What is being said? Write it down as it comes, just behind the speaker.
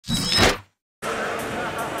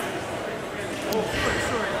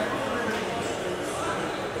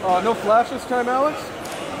No flash this time, Alex?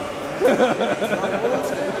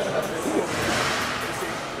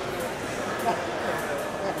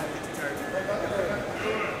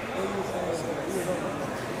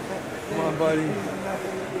 Come on, buddy.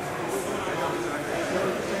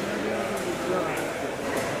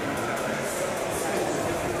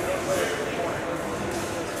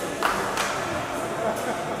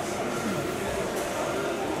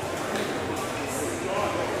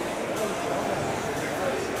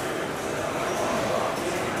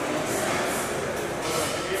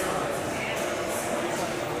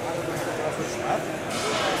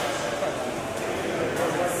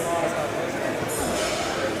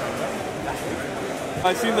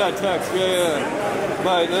 I seen that text, yeah.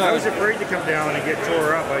 But I was afraid to come down and get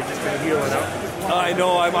tore up. I just been healing up. I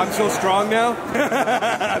know, I'm so strong now.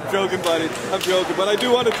 I'm joking, buddy. I'm joking, but I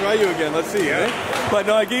do want to try you again. Let's see, eh? But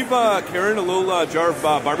no, I gave Karen a little jar of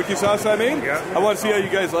barbecue sauce I made. Yeah. I want to see how you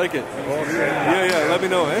guys like it. Oh, shit. Yeah, let me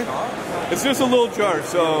know, eh? It's just a little jar,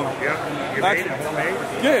 so... Yeah, you made it homemade?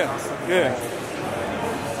 Yeah.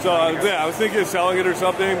 So, yeah, I was thinking of selling it or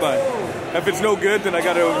something, but if it's no good, then I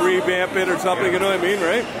got to revamp it or something, you know what I mean,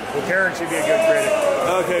 right? Well, Karen should be a good critic.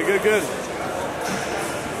 Okay, good.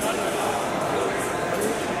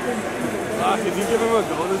 Could you give him a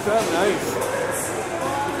go this time? Nice.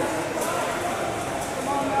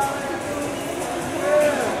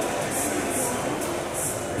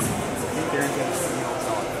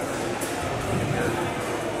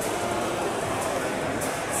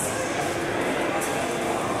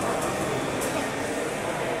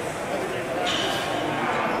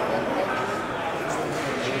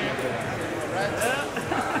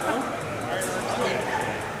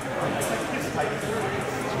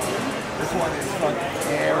 This one is fucking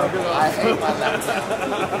terrible. I hate my laptop.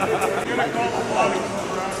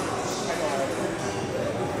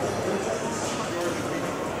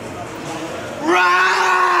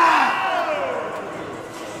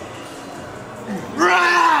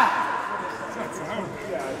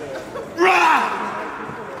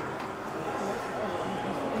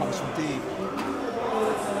 Comes from deep.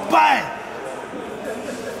 Bang!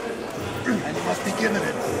 And you must be giving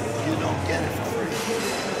it. You don't get it for free.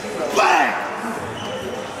 Bang!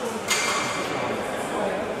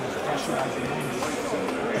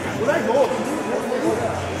 Where'd I go?